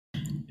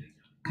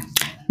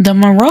The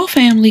Meraux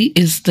family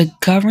is the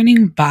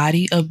governing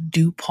body of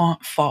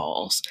DuPont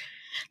Falls.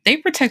 They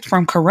protect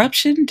from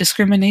corruption,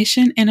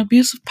 discrimination, and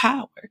abuse of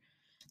power.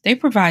 They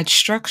provide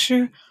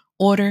structure,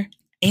 order,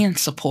 and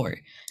support.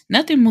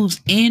 Nothing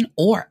moves in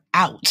or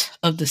out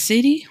of the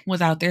city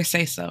without their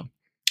say so.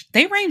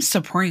 They reign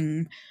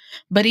supreme,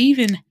 but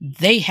even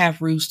they have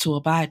rules to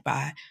abide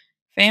by.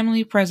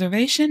 Family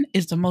preservation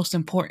is the most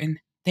important.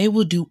 They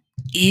will do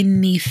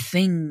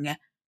anything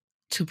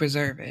to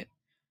preserve it.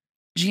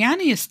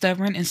 Gianni is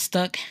stubborn and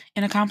stuck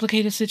in a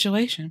complicated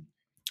situation.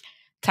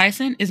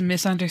 Tyson is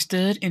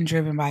misunderstood and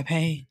driven by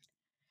pain.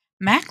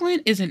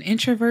 Macklin is an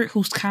introvert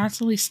who's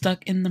constantly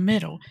stuck in the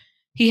middle.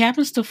 He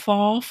happens to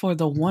fall for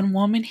the one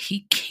woman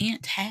he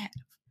can't have.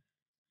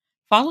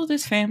 Follow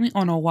this family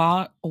on a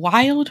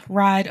wild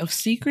ride of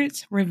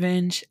secrets,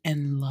 revenge,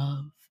 and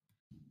love.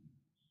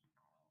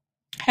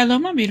 Hello,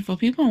 my beautiful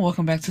people, and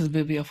welcome back to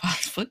the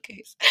Bibliophile's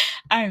Bookcase.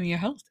 I am your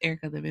host,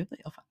 Erica the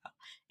Bibliophile,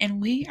 and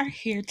we are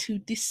here to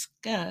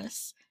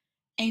discuss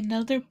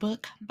another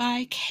book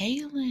by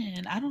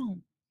Kaylyn.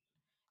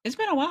 It's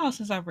been a while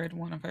since I've read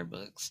one of her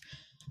books,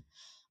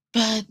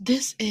 but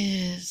this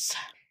is,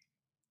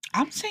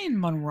 I'm saying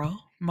Meraux,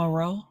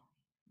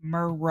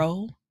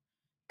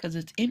 because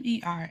it's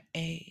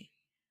Meraux.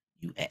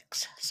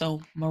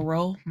 So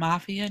Meraux,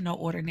 Mafia, No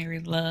Ordinary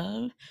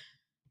Love.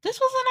 This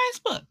was a nice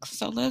book,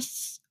 so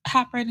let's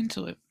hop right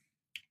into it.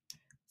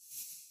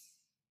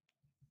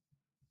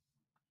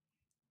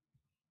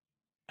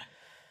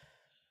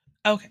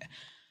 Okay,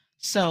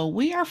 so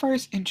we are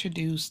first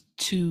introduced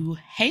to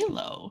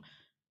Halo.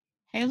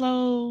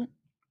 Halo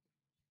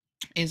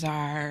is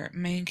our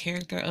main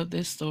character of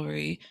this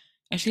story,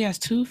 and she has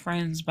two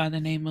friends by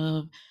the name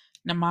of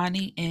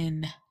Namani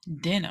and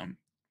Denim.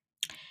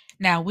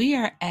 Now we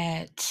are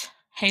at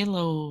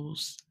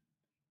Halo's.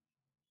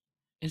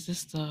 Is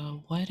this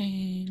the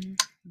wedding?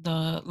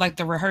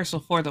 The rehearsal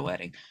for the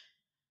wedding.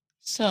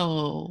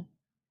 So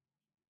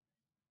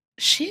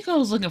she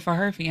goes looking for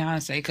her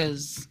fiance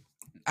because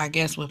I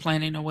guess with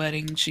planning a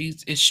wedding,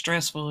 it's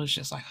stressful. It's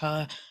just like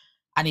I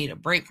need a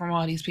break from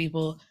all these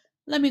people.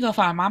 Let me go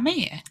find my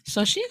man.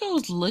 So she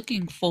goes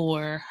looking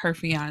for her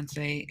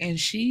fiance and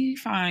she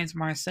finds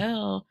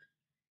Marcel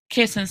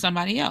kissing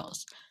somebody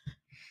else.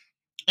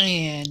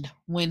 And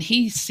when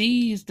he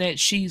sees that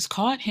she's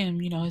caught him,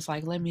 he's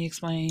like, let me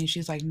explain.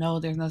 She's like, no,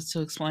 there's nothing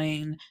to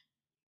explain.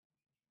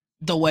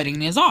 The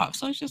wedding is off.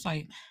 So it's just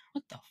like,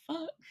 what the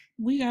fuck?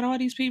 We got all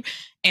these people.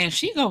 And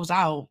she goes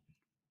out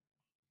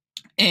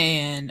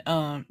and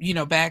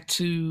back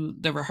to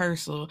the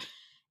rehearsal,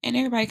 and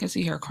everybody can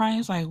see her crying.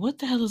 It's like, what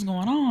the hell is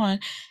going on?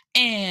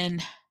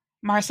 And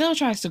Marcel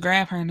tries to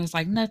grab her, and it's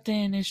like,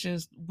 nothing. It's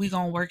just, we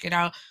gonna work it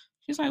out.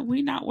 She's like,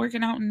 we not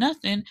working out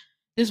nothing.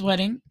 This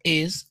wedding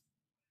is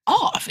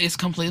off. It's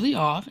completely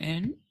off,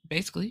 and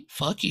basically,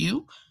 fuck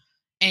you,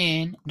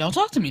 and don't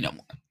talk to me no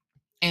more.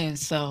 And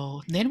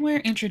so then we're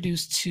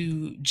introduced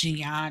to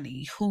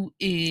Gianni, who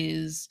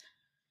is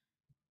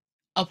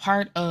a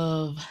part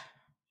of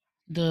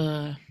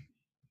the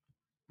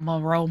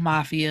Meraux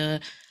Mafia,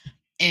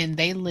 and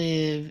they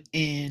live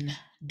in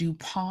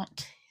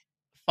DuPont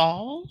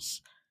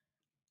Falls.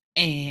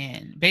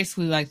 And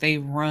basically, like, they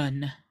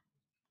run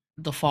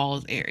the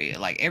Falls area.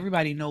 Like,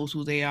 everybody knows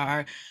who they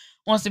are,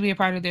 wants to be a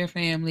part of their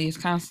family, is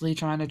constantly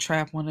trying to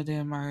trap one of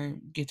them or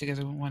get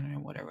together with one of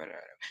them, whatever.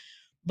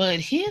 But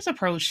he is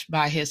approached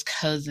by his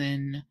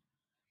cousin,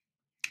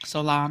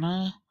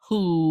 Solana,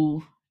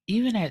 who,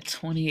 even at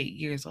 28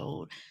 years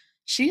old,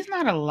 she's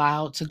not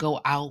allowed to go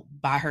out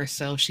by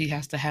herself. She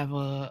has to have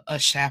a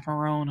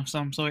chaperone of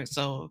some sort.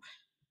 So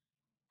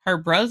her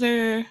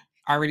brother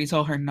already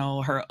told her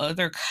no. Her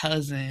other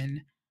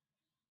cousin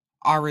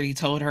already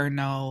told her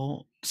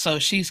no. So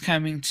she's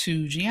coming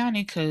to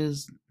Gianni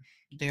because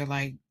they're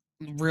like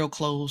real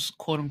close,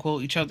 quote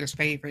unquote, each other's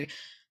favorite.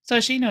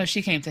 So she knows if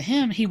she came to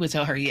him, he would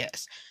tell her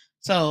yes.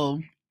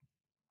 So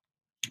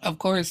of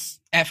course,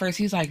 at first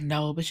he's like,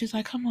 no, but she's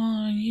like, come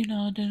on,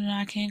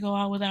 I can't go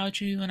out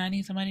without you, and I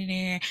need somebody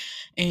there,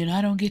 and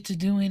I don't get to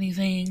do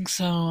anything,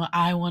 so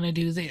I want to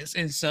do this.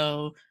 And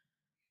so,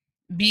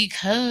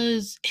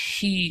 because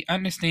he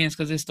understands,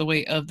 because it's the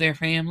way of their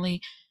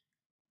family,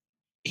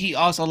 he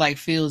also like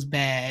feels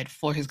bad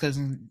for his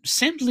cousin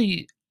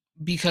simply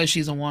because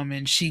she's a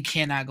woman. She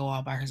cannot go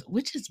out by herself,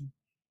 which is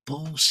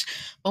bullshit.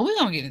 But we're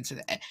gonna get into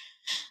that.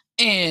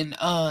 And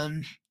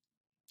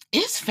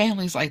it's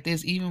families like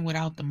this, even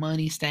without the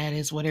money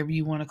status, whatever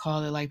you want to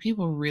call it. Like,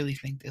 people really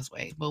think this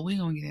way, but we're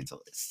gonna get into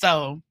it.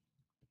 So,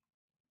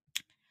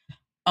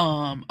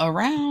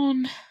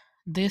 around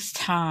this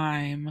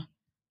time,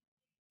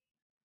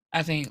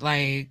 I think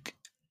like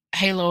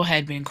Halo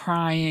had been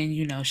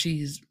crying.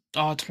 She's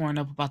all torn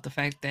up about the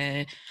fact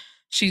that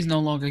she's no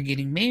longer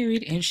getting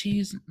married and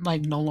she's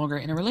like no longer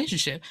in a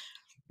relationship.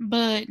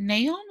 But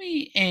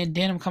Naomi and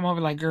Denim come over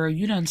like, girl,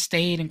 you done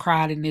stayed and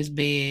cried in this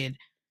bed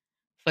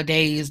for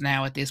days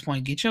now at this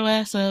point. Get your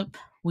ass up.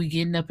 We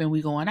getting up and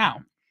we going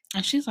out.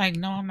 And she's like,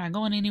 no, I'm not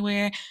going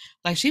anywhere.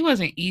 Like, she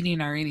wasn't eating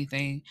or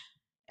anything.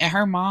 And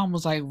her mom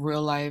was like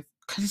real life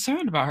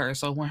concerned about her.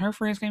 So when her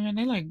friends came in,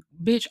 they like,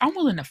 bitch, I'm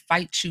willing to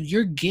fight you.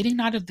 You're getting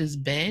out of this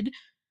bed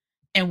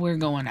and we're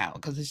going out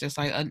because it's just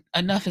like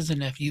enough is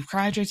enough. You've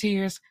cried your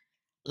tears.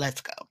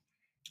 Let's go.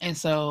 And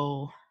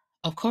so,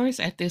 of course,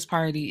 at this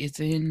party, it's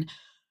in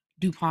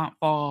DuPont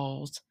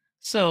Falls.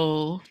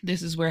 So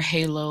this is where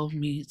Halo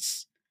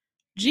meets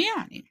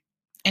Gianni.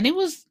 And it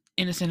was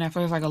innocent at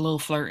first, like a little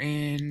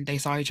flirting. They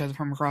saw each other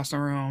from across the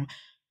room.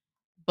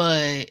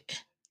 But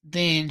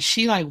then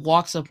she like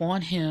walks up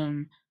on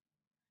him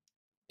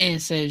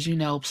and says,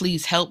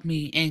 please help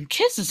me, and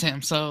kisses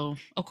him. So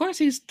of course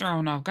he's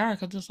thrown off guard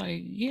because it's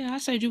like, yeah, I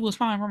said you was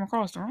fine from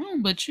across the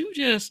room, but you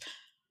just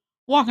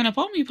walking up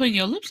on me, putting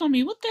your lips on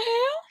me. What the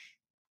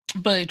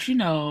hell? But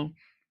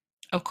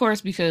of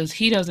course, because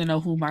he doesn't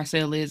know who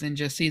Marcel is and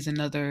just sees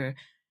another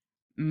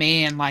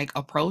man like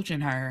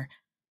approaching her,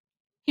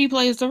 he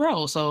plays the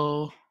role.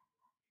 So,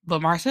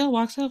 but Marcel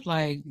walks up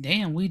like,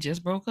 damn, we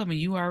just broke up and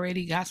you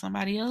already got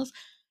somebody else.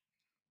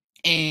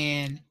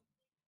 And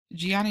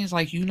Gianni's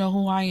like, you know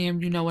who I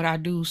am, you know what I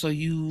do, so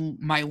you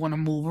might want to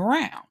move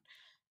around.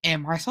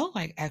 And Marcel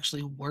like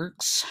actually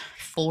works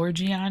for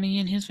Gianni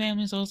and his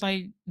family, so it's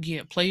like,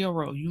 yeah, play your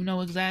role. You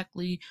know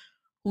exactly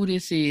who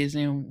this is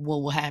and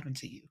what will happen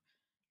to you.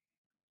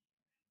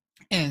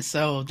 And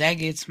so that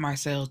gets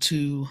Marcel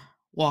to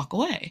walk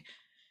away.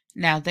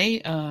 Now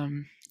they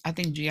I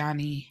think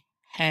Gianni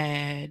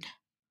had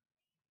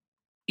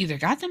either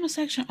got them a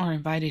section or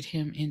invited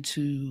him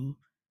into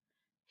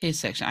his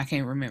section. I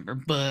can't remember.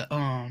 But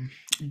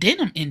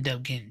Denham ended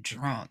up getting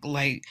drunk.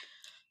 Like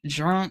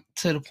drunk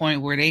to the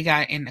point where they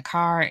got in the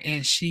car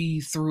and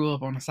she threw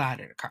up on the side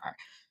of the car.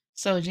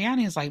 So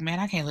Gianni is like, man,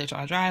 I can't let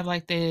y'all drive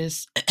like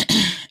this.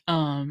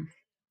 um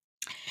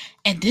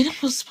And Denham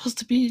was supposed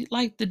to be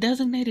like the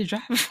designated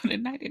driver for the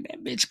night, and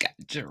that bitch got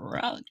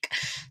drunk.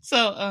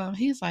 So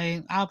he's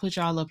like, I'll put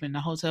y'all up in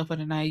the hotel for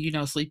the night,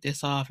 sleep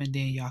this off, and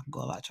then y'all can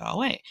go about y'all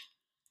way.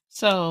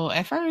 So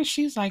at first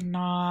she's like,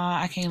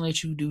 nah, I can't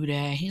let you do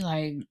that. He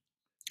like,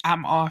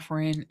 I'm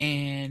offering,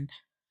 and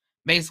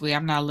basically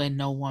I'm not letting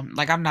no one,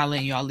 like, I'm not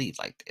letting y'all leave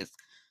like this.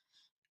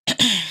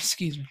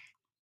 Excuse me.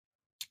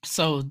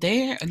 So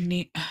there,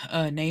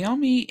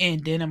 Naomi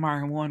and Denham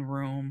are in one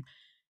room,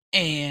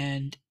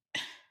 and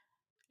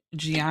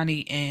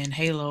Gianni and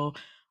Halo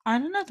are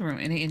in another room,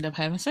 and they end up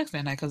having sex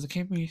that night because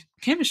the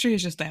chemistry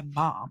is just that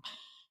bomb.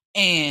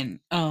 And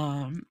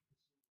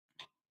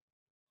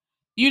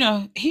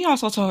he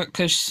also told her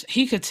because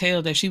he could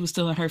tell that she was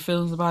still in her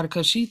feelings about it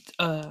because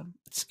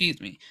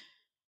excuse me,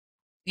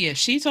 yeah,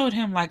 she told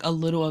him like a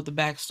little of the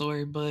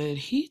backstory, but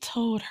he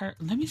told her.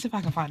 Let me see if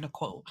I can find a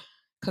quote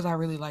because I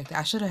really liked it.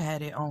 I should have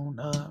had it on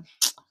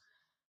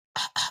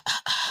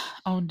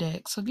on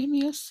deck. So give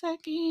me a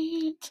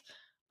second.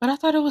 But I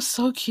thought it was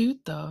so cute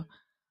though.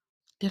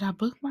 Did I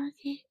bookmark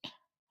it?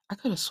 I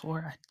could have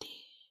swore I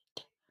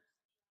did.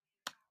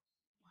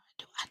 Why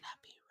do I not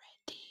be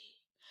ready?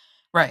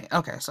 Right,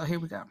 okay, so here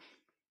we go.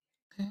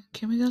 Okay,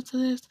 can we go to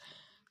this?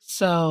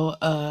 So,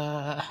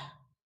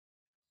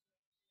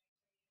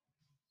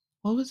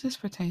 what was this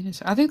pertaining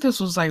to? I think this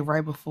was like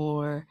right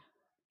before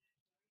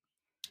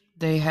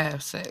they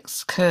have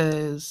sex,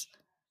 because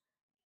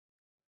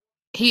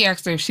he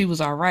asked her if she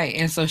was all right.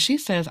 And so she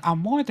says, I'm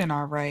more than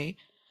all right.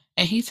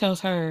 And he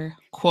tells her,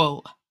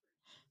 quote,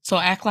 so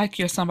act like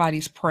you're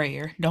somebody's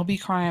prayer. Don't be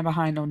crying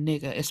behind no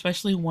nigga,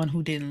 especially one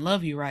who didn't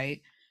love you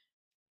right.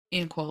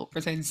 End quote,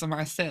 pertaining to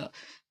myself.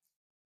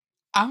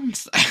 I'm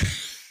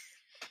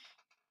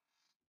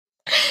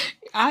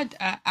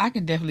I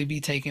can definitely be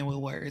taken with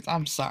words.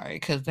 I'm sorry,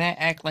 because that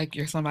act like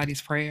you're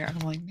somebody's prayer. I'm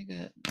like,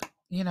 nigga,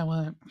 you know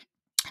what?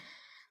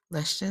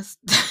 Let's just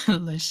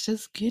let's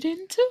just get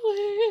into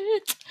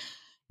it.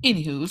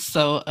 Anywho,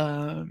 so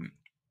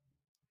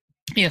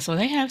yeah, so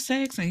they have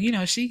sex,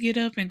 and she get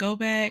up and go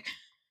back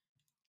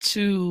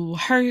to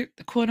her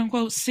quote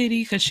unquote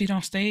city because she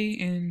don't stay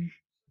in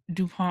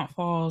DuPont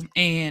Falls,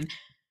 and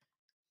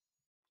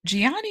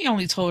Gianni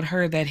only told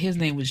her that his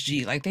name was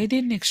G. Like they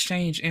didn't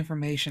exchange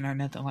information or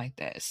nothing like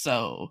that.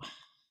 So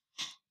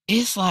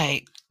it's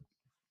like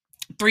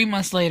 3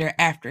 months later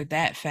after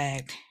that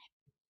fact,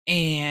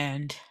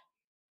 and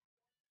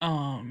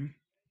um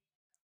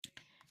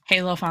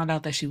Halo found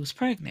out that she was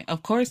pregnant.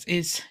 Of course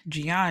it's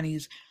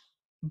Gianni's,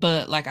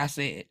 but like I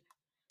said,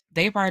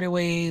 they parted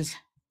ways,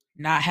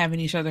 not having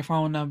each other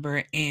phone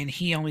number, and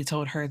he only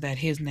told her that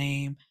his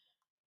name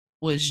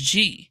was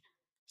G.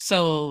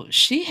 So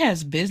she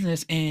has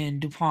business in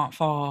DuPont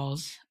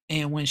Falls,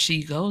 and when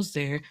she goes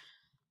there,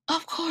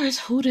 of course,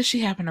 who does she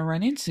happen to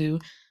run into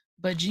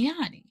but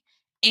Gianni?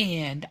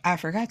 And I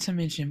forgot to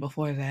mention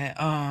before that,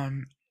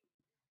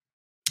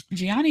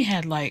 Gianni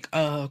had like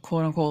a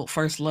quote unquote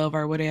first love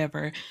or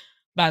whatever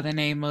by the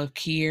name of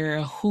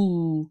Kiera,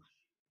 who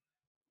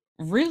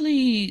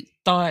really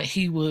thought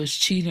he was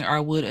cheating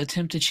or would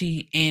attempt to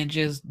cheat and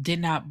just did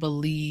not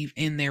believe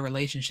in their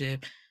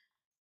relationship.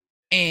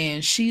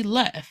 And she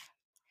left,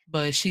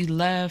 but she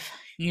left,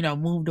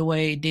 moved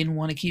away, didn't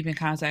want to keep in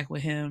contact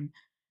with him.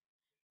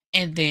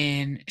 And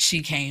then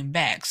she came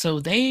back. So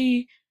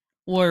they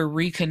were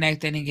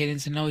reconnecting and getting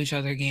to know each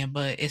other again.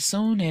 But as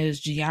soon as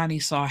Gianni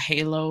saw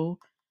Halo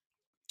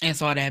and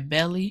saw that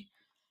belly,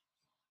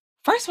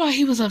 first of all,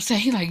 he was upset.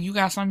 He like, you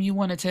got something you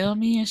want to tell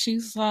me? And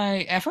she's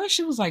like, at first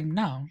she was like,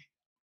 no,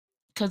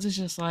 because it's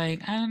just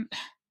like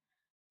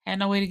had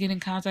no way to get in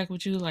contact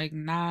with you, like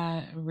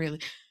not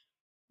really.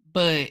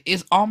 But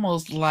it's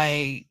almost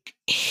like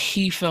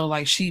he felt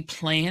like she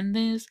planned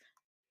this,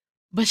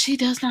 but she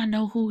does not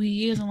know who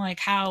he is and like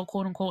how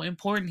quote unquote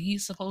important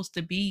he's supposed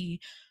to be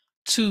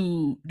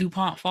to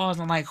DuPont Falls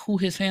and like who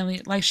his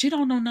family, like she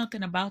don't know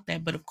nothing about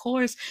that. But of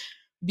course,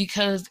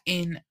 because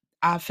in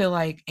I feel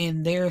like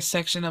in their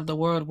section of the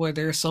world where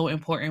they're so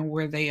important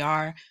where they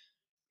are,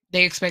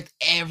 they expect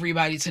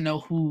everybody to know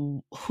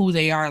who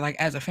they are like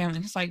as a family.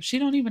 And it's like she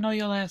don't even know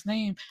your last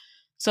name.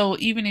 So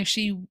even if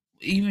she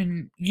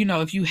even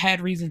if you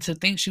had reason to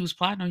think she was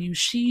plotting on you,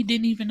 she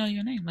didn't even know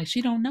your name. Like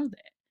she don't know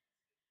that.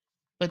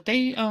 But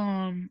they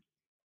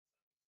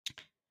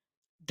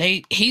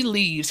he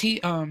leaves. He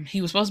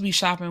was supposed to be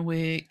shopping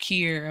with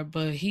Kiera,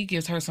 but he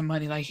gives her some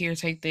money, like, here,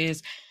 take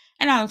this,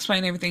 and I'll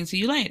explain everything to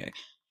you later.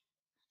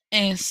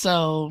 And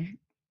so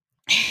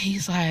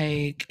he's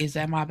like, is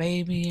that my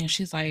baby? And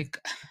she's like,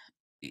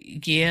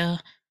 yeah.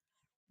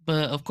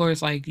 But of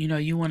course, like,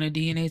 you want a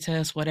DNA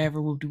test,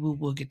 whatever,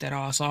 we'll get that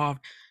all solved.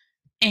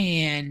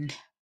 And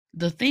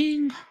the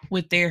thing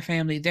with their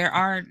family, there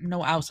are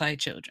no outside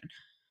children.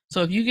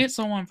 So if you get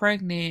someone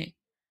pregnant,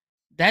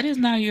 that is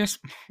not your,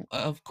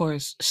 of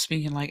course,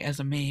 speaking like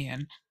as a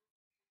man,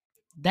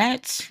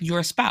 that's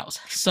your spouse.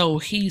 So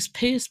he's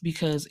pissed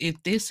because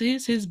if this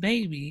is his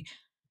baby,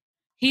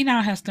 he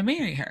now has to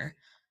marry her.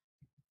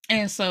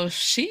 And so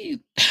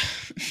she,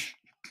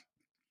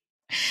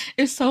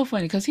 it's so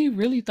funny because he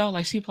really thought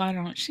like she plotted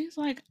on it. She's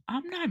like,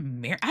 I'm not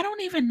married. I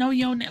don't even know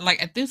your name.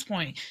 Like at this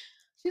point,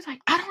 she's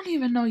like, I don't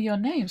even know your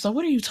name. So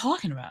what are you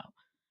talking about?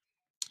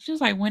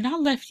 She's like, when I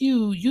left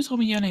you, you told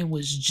me your name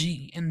was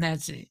G, and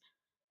that's it.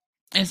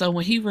 And so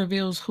when he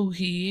reveals who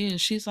he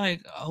is, she's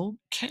like,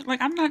 okay, like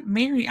I'm not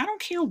married. I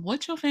don't care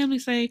what your family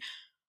say,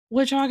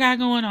 what y'all got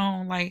going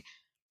on. Like,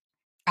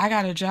 I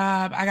got a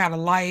job, I got a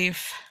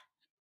life,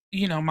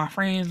 my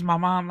friends, my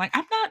mom. Like,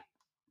 I'm not,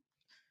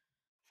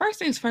 first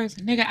things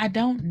first, nigga, I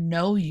don't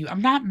know you.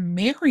 I'm not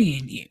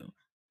marrying you.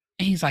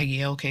 And he's like,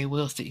 yeah, okay,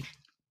 we'll see.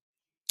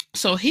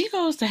 So he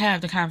goes to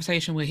have the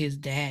conversation with his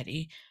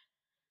daddy.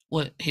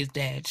 What his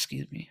dad,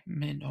 excuse me.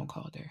 Men don't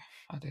call their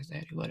father's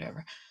daddy,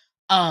 whatever.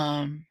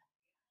 Um,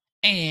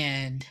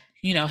 and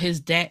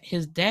his dad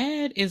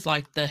is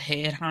like the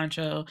head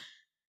honcho,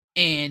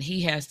 and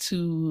he has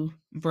two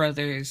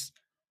brothers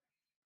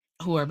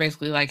who are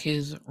basically like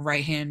his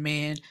right hand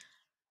man.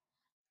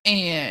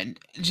 And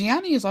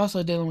Gianni is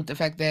also dealing with the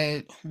fact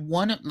that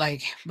one,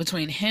 like,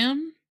 between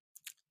him,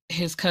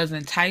 his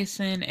cousin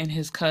Tyson, and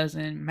his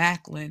cousin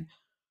Macklin,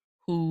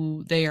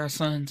 who they are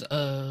sons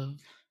of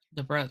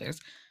the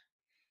brothers,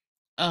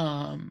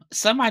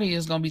 somebody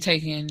is gonna be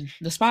taking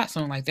the spot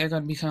soon. Like they're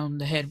gonna become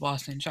the head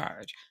boss in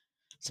charge.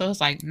 So it's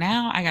like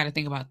now I gotta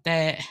think about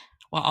that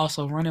while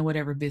also running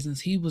whatever business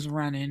he was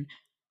running.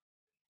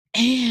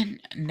 And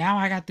now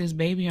I got this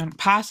baby on,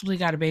 possibly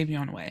got a baby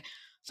on the way.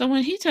 So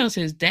when he tells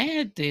his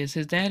dad this,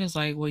 his dad is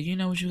like, well, you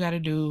know what you got to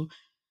do.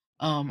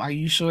 Are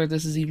you sure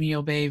this is even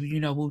your baby?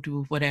 We'll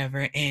do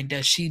whatever. And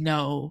does she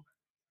know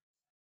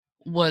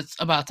what's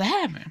about to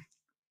happen?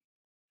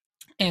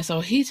 And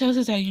so he tells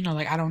his dad,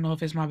 like, I don't know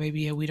if it's my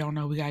baby yet. We don't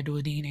know. We got to do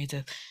a DNA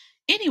test.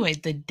 Anyway,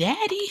 the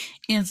daddy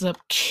ends up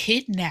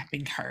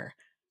kidnapping her.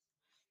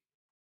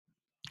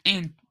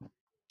 And,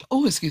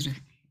 oh, excuse me.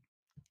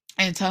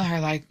 And tell her,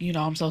 like,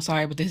 I'm so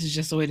sorry, but this is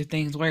just the way the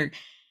things work.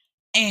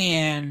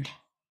 And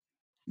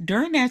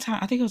during that time,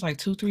 I think it was like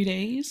 2-3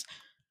 days,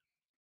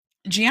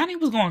 Gianni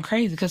was going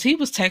crazy because he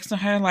was texting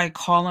her, like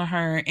calling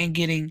her and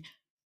getting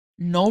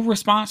no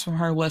response from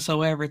her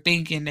whatsoever,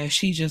 thinking that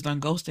she just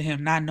done ghosted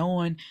him, not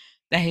knowing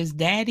that his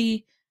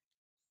daddy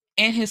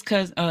and his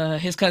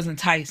cousin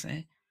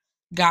Tyson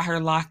got her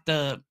locked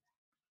up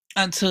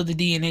until the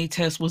DNA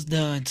test was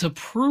done to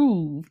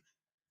prove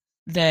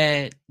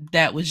that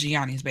that was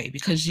Gianni's baby.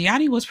 Because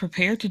Gianni was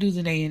prepared to do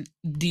the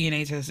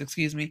DNA test,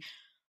 excuse me,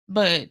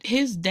 but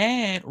his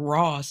dad,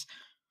 Ross,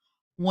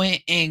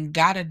 went and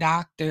got a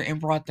doctor and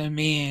brought them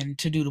in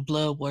to do the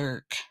blood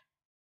work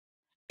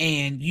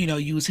and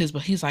use his,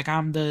 but he's like,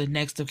 I'm the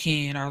next of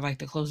kin or like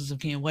the closest of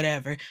kin,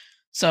 whatever.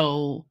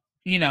 So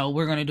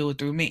we're gonna do it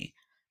through me.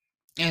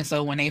 And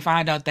so when they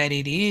find out that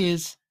it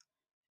is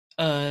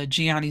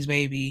Gianni's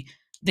baby,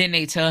 then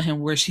they tell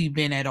him where she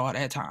been at all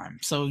that time.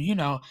 So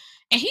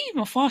and he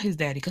even fought his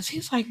daddy because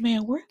he's like,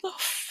 man, where the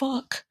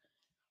fuck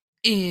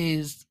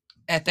is,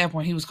 at that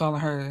point he was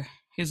calling her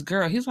his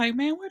girl. He's like,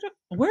 man,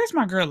 where's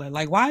my girl at?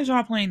 Like, why is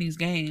y'all playing these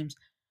games?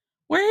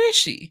 Where is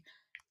she?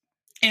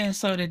 And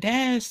so the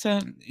dad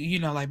said,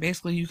 like,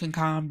 basically, you can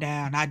calm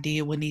down. I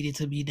did what needed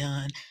to be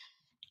done.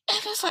 And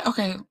it's like,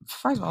 okay,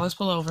 first of all, let's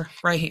pull over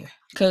right here.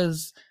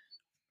 Because,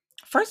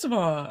 first of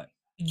all,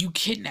 you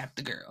kidnapped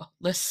the girl.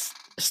 Let's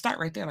start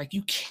right there. Like,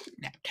 you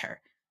kidnapped her.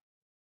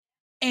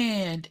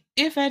 And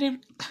if I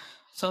didn't,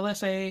 so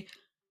let's say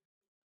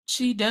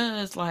she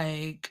does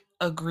like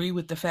agree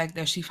with the fact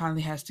that she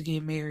finally has to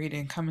get married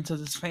and come into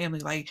this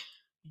family. Like,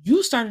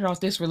 you started off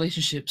this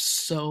relationship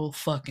so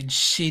fucking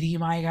shitty,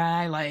 my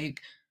guy. Like,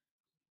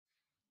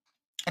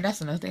 and that's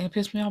another thing that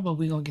pissed me off, but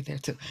we gonna get there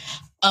too.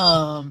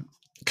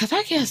 Because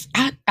I guess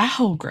I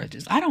hold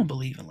grudges. I don't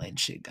believe in letting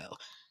shit go.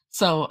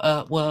 So,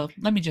 well,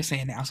 let me just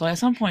say it now. So at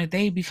some point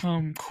they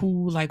become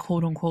cool, like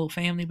quote unquote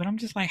family, but I'm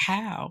just like,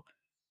 how?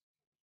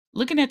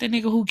 Looking at the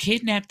nigga who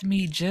kidnapped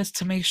me just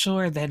to make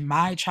sure that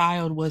my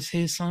child was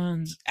his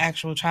son's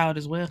actual child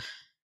as well.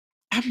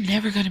 I'm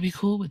never gonna be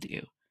cool with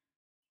you.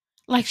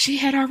 Like, she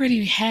had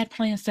already had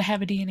plans to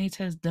have a DNA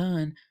test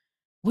done.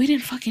 We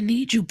didn't fucking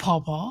need you, Paw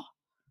Paw.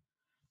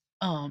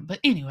 But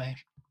anyway,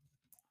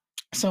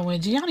 so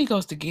when Gianni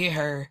goes to get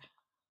her,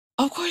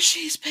 of course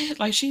she's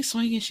pissed. Like, she's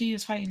swinging, she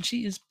is fighting,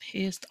 she is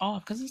pissed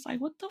off because it's like,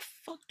 what the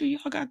fuck do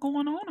y'all got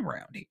going on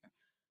around here?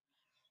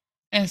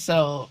 And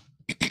so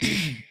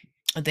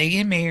they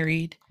get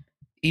married,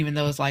 even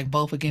though it's like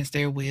both against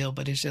their will,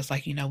 but it's just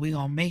like, we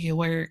gonna make it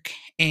work.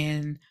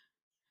 And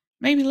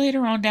maybe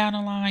later on down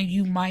the line,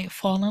 you might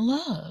fall in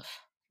love.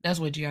 That's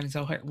what Gianni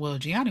told her. Well,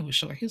 Gianni was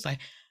sure. He was like,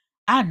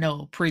 I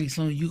know pretty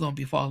soon you gonna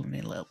be falling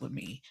in love with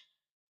me.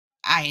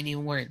 I ain't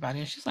even worried about it.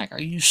 And she's like,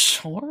 are you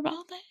sure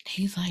about that?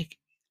 He's like,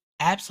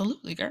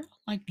 absolutely, girl.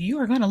 Like, you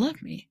are gonna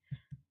love me.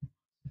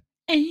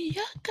 And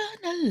you're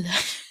gonna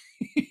love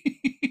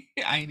me.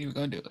 I ain't even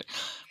gonna do it.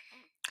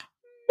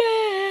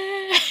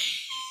 Man.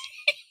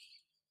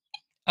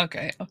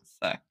 Okay, I'm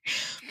sorry.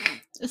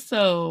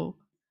 So,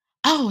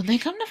 they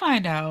come to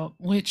find out,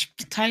 which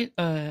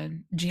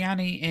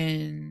Gianni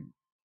and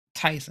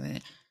Tyson,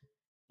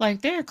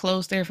 like, they're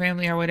close, they're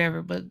family or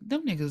whatever, but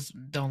them niggas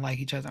don't like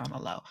each other on the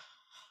low.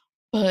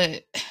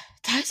 But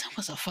Tyson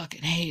was a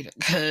fucking hater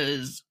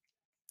because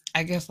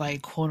I guess,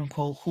 like, quote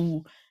unquote,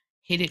 who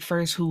hit it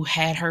first, who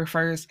had her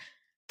first.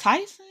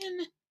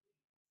 Tyson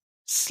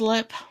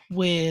slept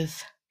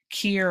with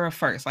Kira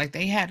first. Like,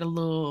 they had a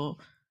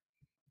little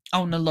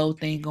on the low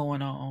thing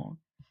going on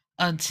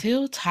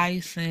until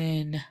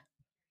Tyson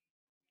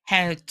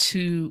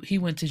he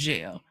went to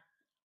jail.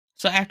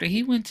 So after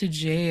he went to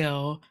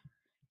jail,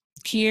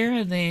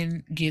 Kiera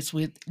then gets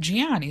with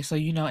Gianni. So,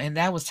 and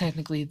that was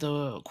technically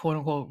the quote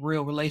unquote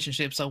real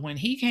relationship. So when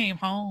he came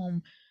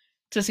home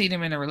to see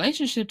them in a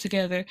relationship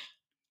together,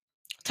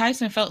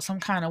 Tyson felt some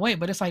kind of way.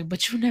 But it's like,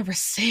 but you never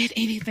said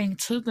anything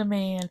to the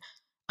man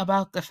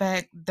about the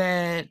fact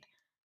that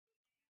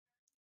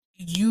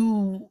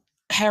you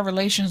had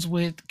relations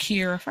with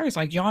Kiera first.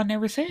 Like, y'all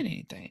never said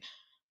anything.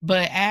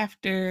 But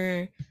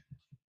after,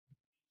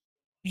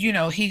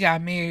 he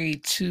got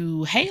married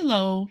to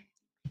Halo,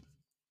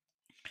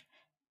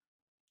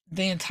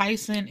 then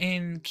Tyson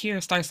and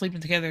Kiera start sleeping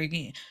together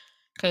again.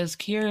 Because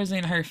Kiera's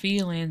in her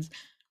feelings.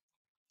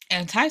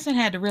 And Tyson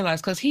had to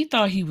realize, because he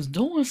thought he was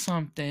doing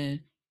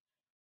something,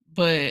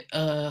 but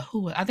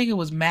I think it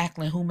was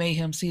Macklin who made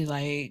him see,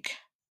 like,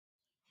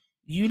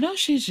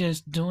 she's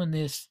just doing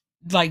this,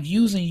 like,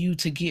 using you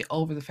to get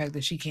over the fact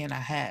that she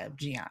cannot have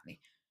Gianni.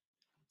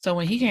 So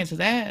when he came to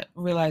that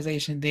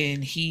realization,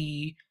 then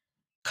he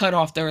cut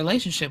off the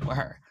relationship with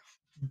her.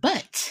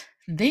 But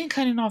then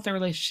cutting off the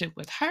relationship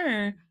with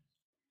her,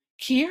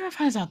 Kiera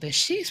finds out that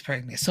she's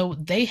pregnant. So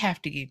they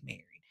have to get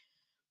married.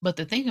 But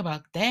the thing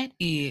about that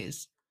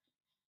is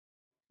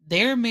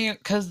they're married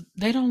because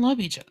they don't love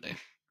each other.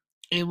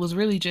 It was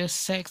really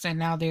just sex, and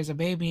now there's a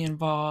baby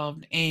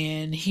involved,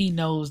 and he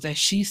knows that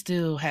she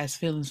still has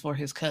feelings for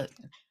his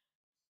cousin.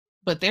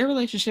 But their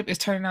relationship is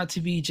turning out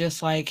to be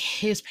just like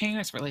his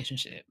parents'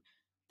 relationship.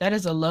 That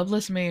is a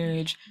loveless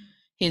marriage.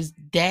 His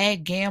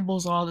dad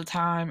gambles all the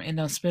time and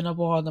does spend up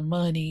all the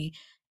money.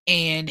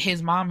 And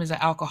his mom is an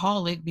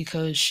alcoholic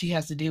because she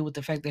has to deal with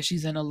the fact that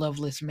she's in a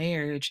loveless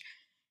marriage.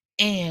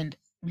 And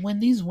when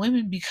these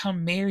women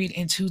become married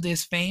into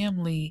this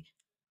family,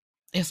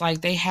 it's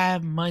like they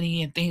have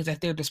money and things at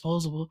their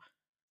disposal,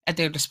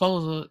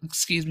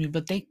 excuse me,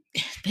 but they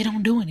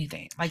don't do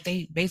anything. Like,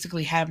 they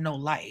basically have no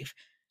life.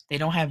 They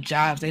don't have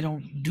jobs, they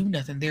don't do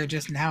nothing. They're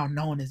just now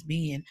known as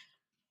being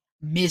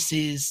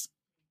Mrs.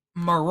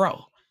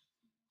 Meraux.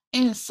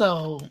 And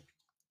so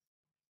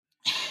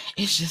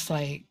it's just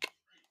like,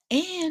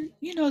 and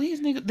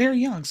these niggas, they're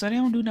young, so they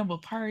don't do nothing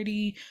but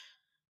party,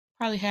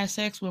 probably have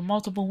sex with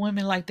multiple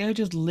women. Like, they're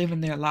just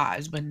living their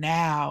lives. But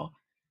now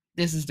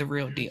this is the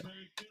real deal.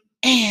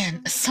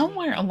 And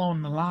somewhere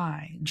along the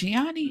line,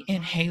 Gianni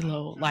and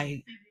Halo,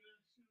 like,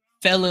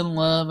 fell in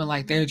love, and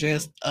like they're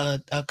just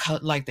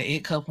like the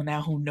it couple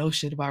now who know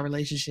shit about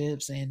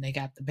relationships, and they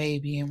got the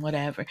baby and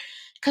whatever.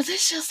 Because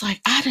it's just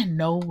like, out of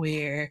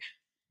nowhere,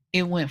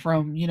 it went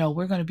from,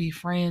 we're gonna be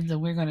friends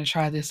and we're gonna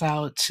try this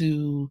out,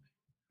 to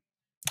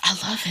I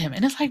love him.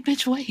 And it's like,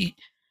 bitch, wait,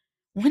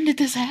 when did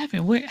this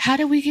happen? How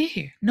did we get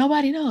here?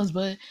 Nobody knows,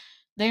 but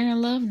they're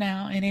in love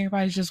now, and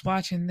everybody's just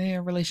watching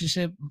their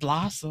relationship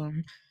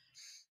blossom.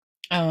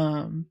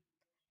 And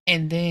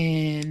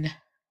then,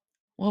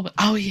 well,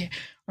 oh yeah,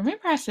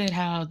 remember I said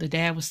how the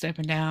dad was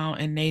stepping down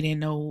and they didn't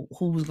know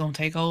who was gonna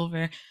take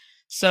over?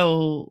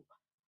 So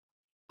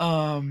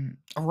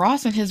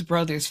Ross and his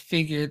brothers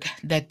figured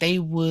that they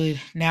would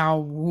now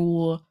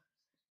rule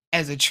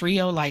as a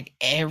trio, like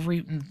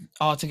every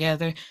all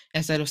together,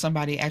 instead of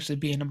somebody actually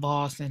being the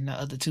boss and the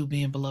other two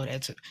being below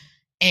that too.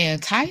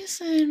 And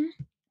Tyson,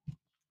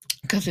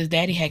 because his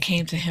daddy had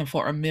came to him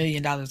for $1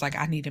 million, like,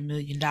 I need $1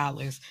 million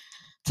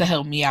to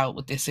help me out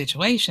with this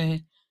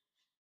situation.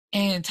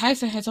 And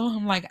Tyson had told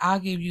him, like, I'll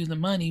give you the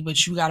money,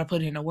 but you got to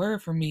put in a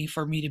word for me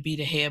to be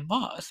the head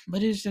boss.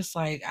 But it's just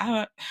like,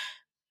 I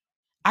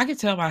could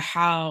tell by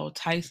how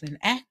Tyson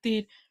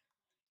acted,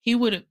 he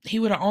would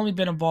have only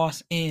been a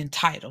boss in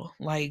title.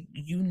 Like,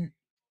 you're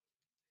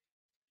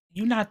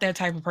not that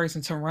type of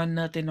person to run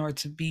nothing or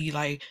to be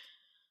like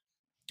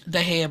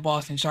the head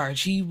boss in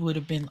charge. He would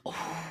have been,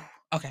 oh,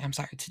 okay, I'm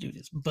sorry to do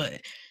this,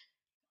 but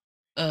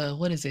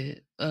what is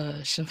it?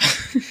 I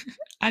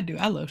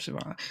love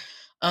Siobhan.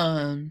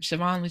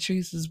 Siobhan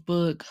Latrice's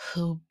book,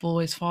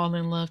 Boys Fall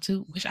in Love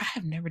Too, which I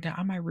have never done.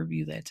 I might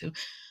review that too.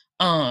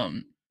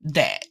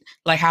 That,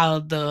 like, how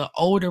the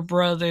older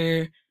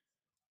brother,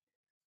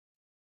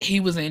 he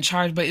was in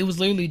charge, but it was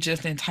literally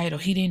just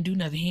entitled. He didn't do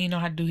nothing. He didn't know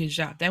how to do his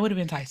job. That would have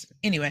been Tyson.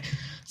 Anyway,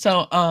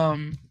 so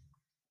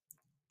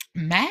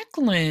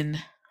Macklin,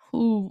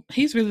 who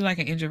he's really like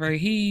an introvert.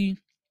 He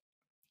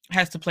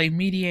has to play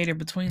mediator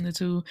between the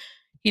two.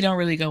 He don't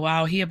really go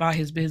out. He about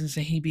his business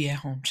and he be at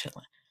home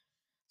chilling.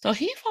 So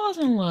he falls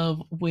in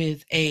love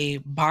with a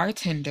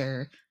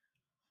bartender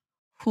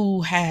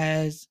who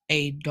has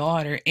a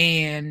daughter,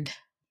 and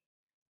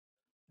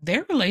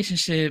their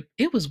relationship,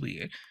 it was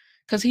weird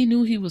because he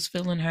knew he was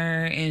feeling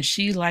her and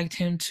she liked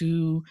him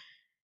too,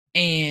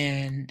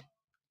 and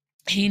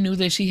he knew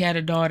that she had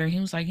a daughter. He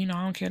was like, I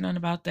don't care nothing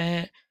about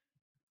that.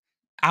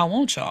 I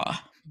want y'all,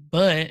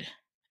 but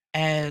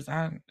as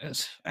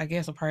I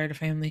guess a part of the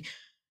family,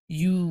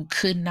 you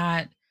could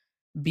not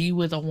be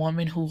with a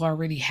woman who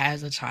already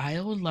has a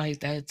child. Like,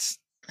 that's,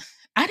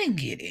 I didn't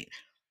get it.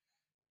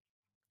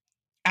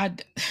 I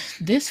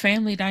this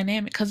family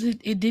dynamic, because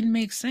it didn't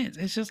make sense.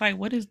 It's just like,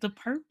 what is the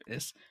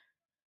purpose?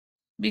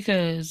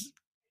 Because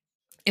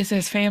it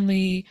says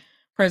family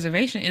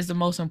preservation is the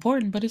most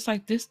important, but it's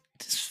like this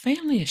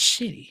family is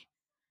shitty.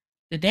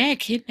 The dad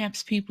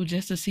kidnaps people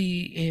just to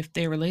see if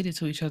they're related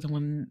to each other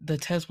when the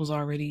test was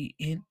already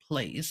in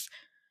place.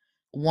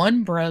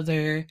 One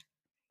brother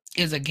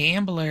is a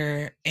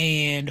gambler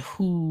and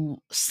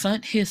who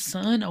sent his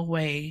son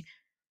away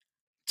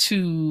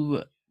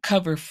to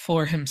cover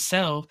for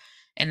himself.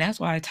 And that's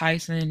why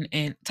Tyson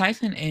and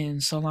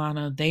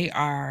Solana, they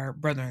are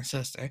brother and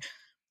sister.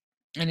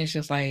 And it's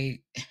just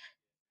like,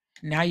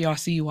 now y'all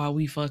see why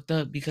we fucked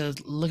up, because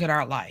look at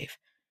our life.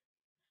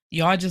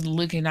 Y'all just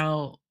looking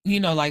out,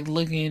 like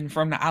looking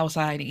from the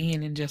outside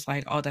in and just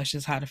like, oh, that's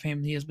just how the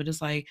family is. But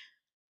it's like,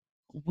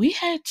 we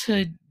had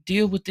to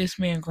deal with this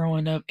man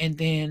growing up and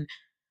then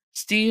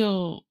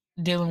still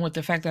dealing with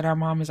the fact that our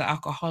mom is an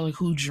alcoholic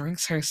who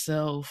drinks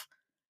herself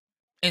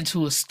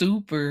into a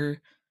stupor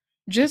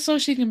just so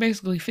she can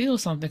basically feel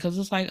something, because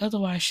it's like,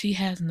 otherwise she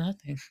has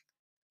nothing.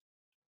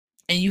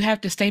 And you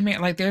have to stay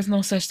married. Like, there's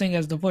no such thing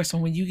as divorce. So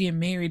when you get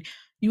married,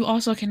 you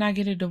also cannot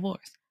get a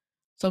divorce.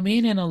 So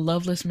being in a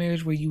loveless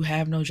marriage where you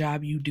have no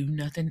job, you do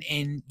nothing,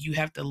 and you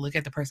have to look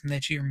at the person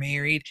that you're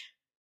married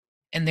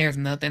and there's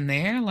nothing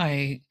there,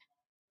 like,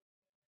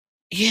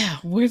 yeah,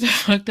 we're the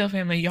fucked up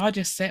family. Y'all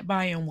just sat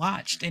by and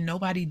watched and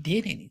nobody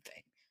did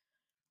anything.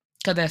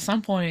 Because at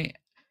some point,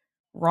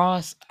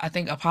 Ross, I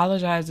think,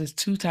 apologizes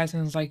to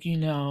Tyson's like,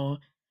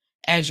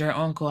 as your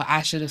uncle,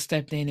 I should have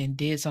stepped in and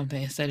did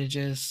something instead of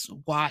just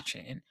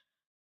watching.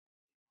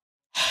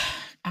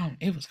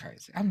 It was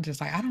crazy. I'm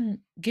just like, I don't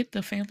get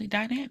the family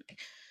dynamic.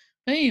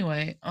 But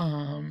anyway,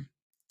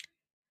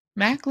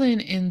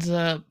 Macklin ends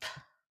up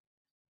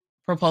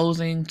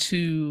proposing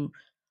to,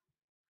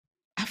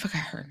 I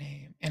forgot her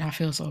name and I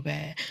feel so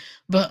bad.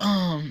 But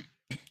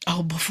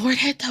oh, before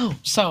that though.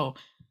 So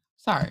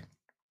sorry.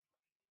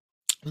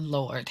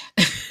 Lord.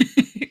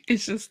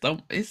 It's just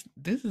this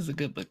is a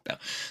good book though.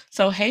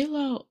 So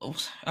Halo,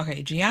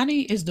 okay,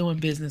 Gianni is doing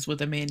business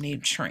with a man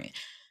named Trent.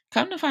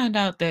 Come to find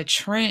out that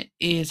Trent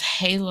is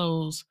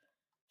Halo's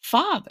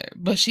father,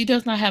 but she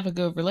does not have a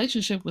good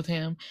relationship with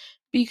him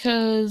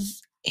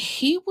because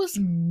he was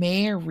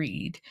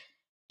married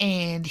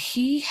and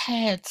he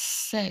had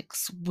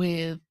sex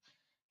with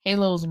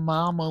Halo's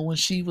mama when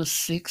she was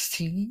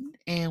 16,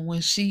 and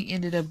when she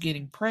ended up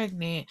getting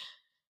pregnant,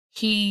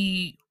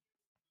 he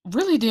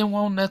really didn't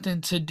want nothing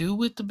to do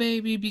with the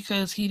baby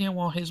because he didn't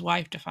want his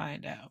wife to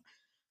find out.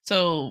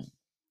 So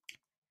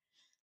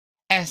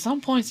at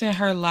some points in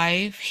her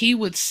life, he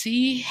would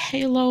see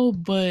Halo,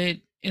 but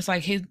it's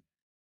like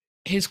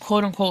his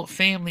quote unquote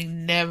family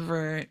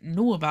never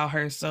knew about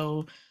her.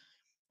 So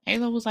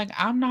Halo was like,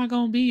 I'm not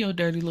gonna be your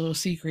dirty little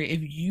secret.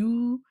 If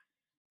you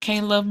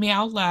can't love me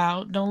out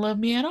loud, don't love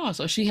me at all.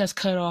 So she has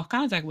cut off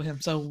contact with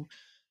him. So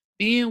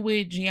being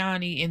with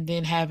Gianni and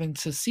then having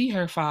to see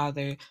her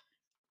father,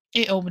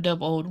 it opened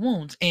up old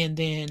wounds. And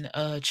then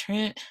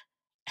Trent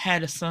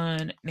had a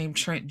son named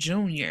Trent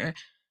Jr.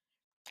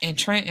 And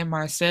Trent and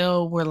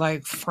Marcel were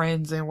like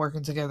friends and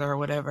working together or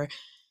whatever.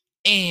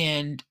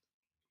 And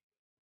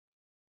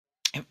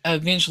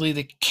eventually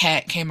the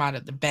cat came out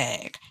of the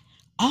bag.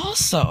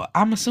 Also,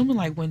 I'm assuming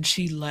like when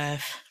she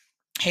left,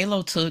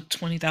 Halo took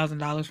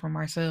 $20,000 from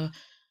Marcel,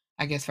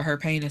 I guess for her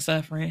pain and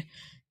suffering.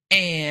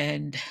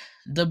 And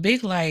the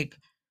big like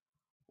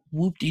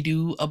whoop de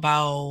doo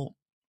about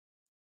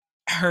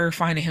her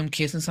finding him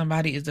kissing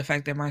somebody is the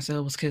fact that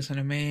Marcel was kissing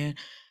a man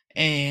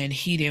and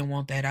he didn't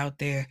want that out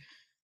there.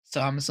 So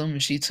I'm assuming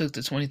she took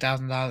the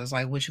 $20,000.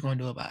 Like, what you gonna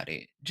do about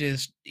it?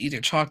 Just either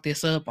chalk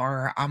this up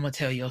or I'm gonna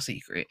tell your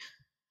secret.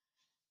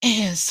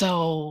 And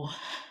so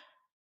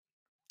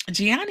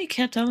Gianni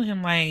kept telling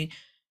him like,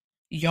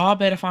 y'all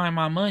better find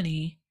my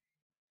money.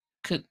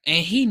 And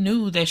he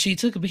knew that she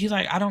took it, but he's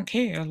like, I don't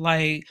care.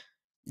 Like,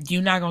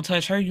 you're not gonna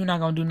touch her. You're not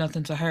gonna do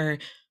nothing to her.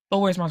 But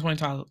where's my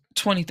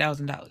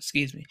 $20,000?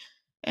 Excuse me.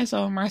 And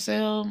so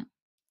Marcel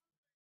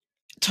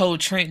told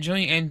Trent Jr.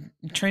 and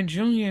Trent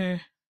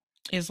Jr.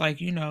 is like,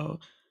 yo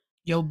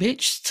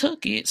bitch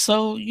took it,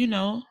 so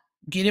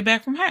get it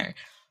back from her.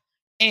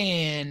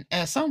 And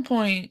at some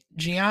point,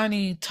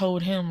 Gianni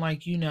told him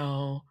like,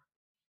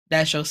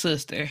 that's your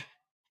sister.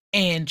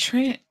 And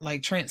Trent,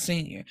 like Trent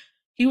Sr.,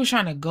 he was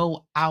trying to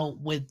go out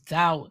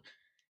without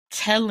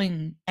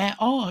telling at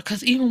all.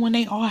 Because even when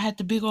they all had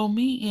the big old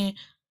meeting,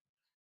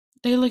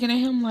 they looking at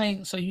him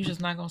like, so you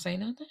just not gonna say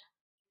nothing?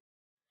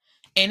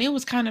 And it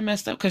was kind of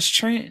messed up because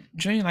Trent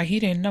Jr., like, he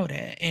didn't know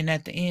that. And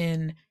at the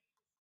end,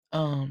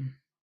 um,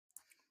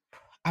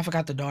 I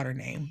forgot the daughter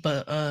name,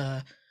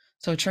 but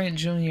so Trent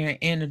Jr.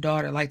 and the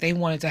daughter, like, they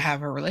wanted to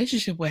have a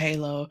relationship with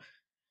Halo.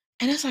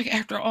 And it's like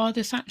after all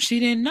this time, she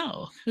didn't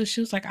know. Because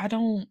she was like, I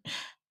don't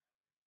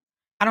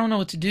know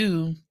what to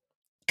do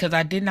because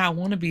I did not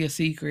want to be a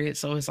secret.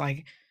 So it's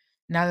like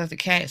now that the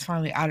cat is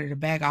finally out of the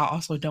bag, I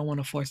also don't want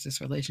to force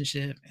this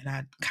relationship, and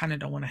I kind of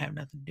don't want to have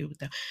nothing to do with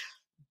them.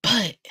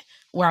 But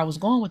where I was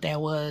going with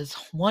that was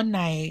one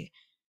night,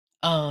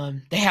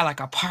 they had like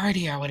a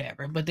party or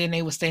whatever, but then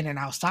they were standing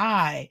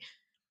outside,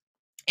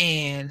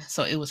 and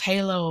so it was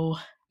Halo,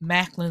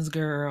 Macklin's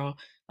girl,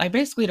 like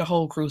basically the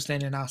whole crew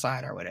standing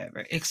outside or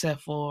whatever,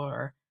 except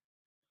for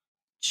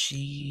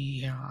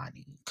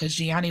Gianni, because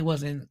Gianni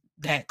wasn't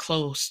that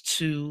close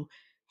to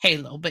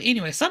Halo. But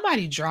anyway,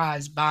 somebody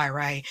drives by,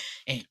 right,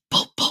 and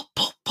boom, boom,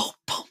 boom, boom,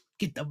 boom,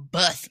 get the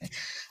bus.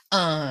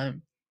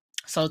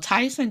 So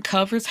Tyson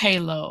covers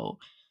Halo,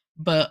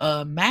 but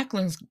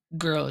Macklin's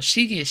girl,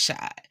 she gets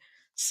shot.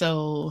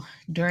 So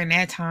during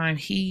that time,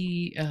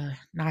 he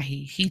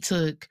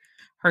took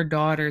her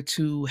daughter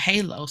to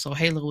Halo. So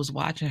Halo was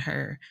watching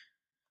her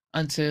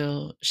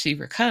until she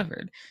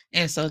recovered.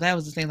 And so that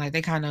was the thing, like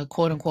they kind of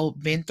quote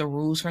unquote bent the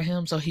rules for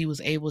him so he was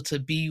able to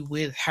be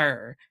with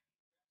her,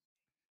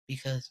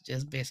 because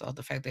just based off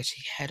the fact that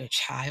she had a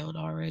child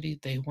already,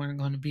 they weren't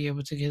going to be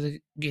able to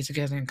get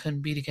together and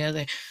couldn't be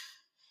together.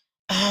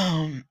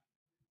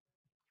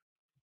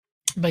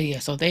 But yeah,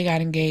 so they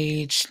got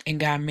engaged and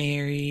got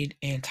married,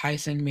 and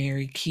Tyson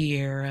married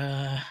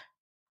Kiera,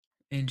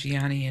 and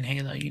Gianni and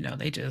Halo,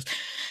 they just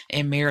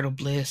in marital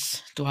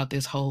bliss throughout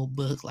this whole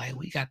book. Like,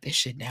 we got this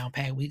shit down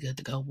pat. We good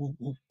to go. Whoop,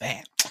 whoop,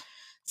 bam.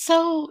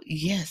 So,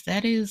 yes,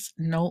 that is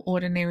No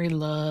Ordinary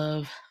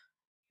Love,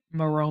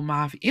 Meraux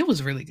Mafia. It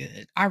was really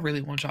good. I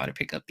really want y'all to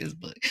pick up this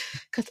book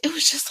because it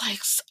was just like,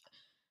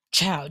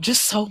 child,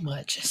 just so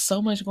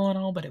much going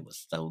on, but it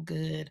was so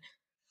good.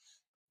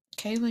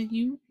 Kaylyn,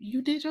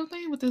 you did your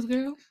thing with this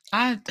girl.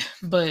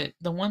 But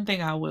the one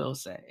thing I will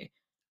say,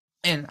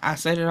 and I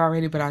said it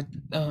already, but I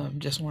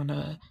just want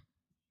to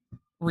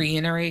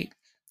reiterate,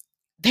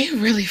 they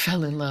really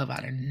fell in love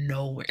out of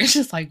nowhere. It's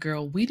just like,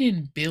 girl, we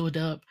didn't build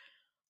up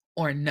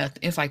or nothing.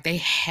 It's like they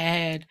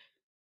had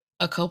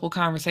a couple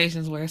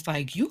conversations where it's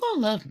like, you gonna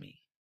love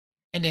me.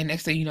 And then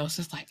next thing you know, it's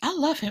just like, I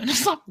love him. And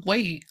it's like,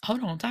 wait,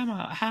 hold on, time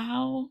out.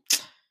 How,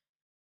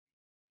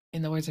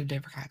 in the words of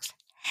Deborah Cox,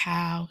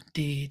 how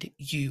did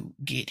you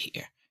get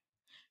here?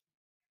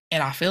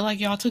 And I feel like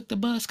y'all took the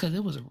bus because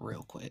it was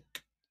real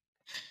quick.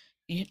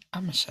 Yeah,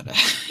 I'm gonna shut up.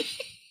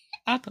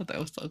 I thought that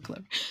was so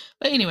clever.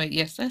 But anyway,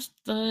 yes, that's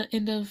the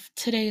end of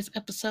today's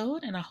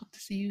episode, and I hope to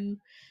see you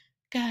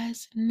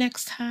guys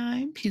next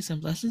time. Peace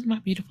and blessings, my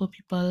beautiful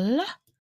people.